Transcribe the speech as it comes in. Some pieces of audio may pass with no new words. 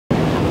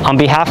On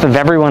behalf of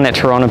everyone at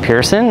Toronto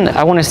Pearson,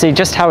 I want to say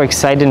just how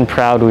excited and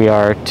proud we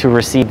are to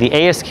receive the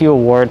ASQ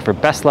Award for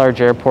Best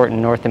Large Airport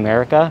in North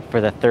America for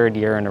the third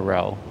year in a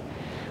row.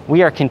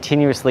 We are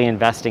continuously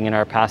investing in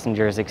our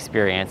passengers'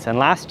 experience, and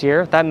last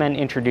year that meant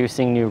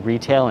introducing new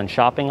retail and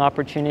shopping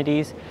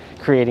opportunities,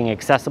 creating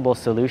accessible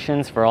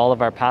solutions for all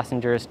of our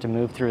passengers to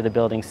move through the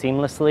building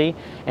seamlessly,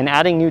 and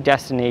adding new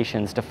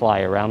destinations to fly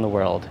around the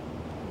world.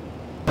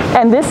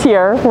 And this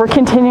year, we're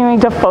continuing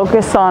to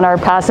focus on our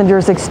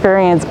passengers'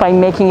 experience by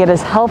making it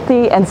as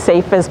healthy and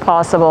safe as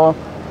possible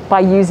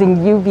by using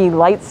UV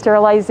light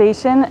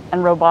sterilization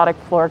and robotic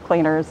floor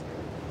cleaners.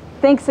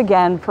 Thanks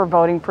again for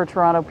voting for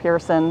Toronto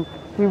Pearson.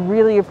 We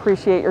really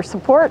appreciate your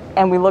support,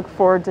 and we look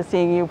forward to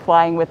seeing you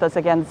flying with us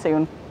again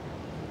soon.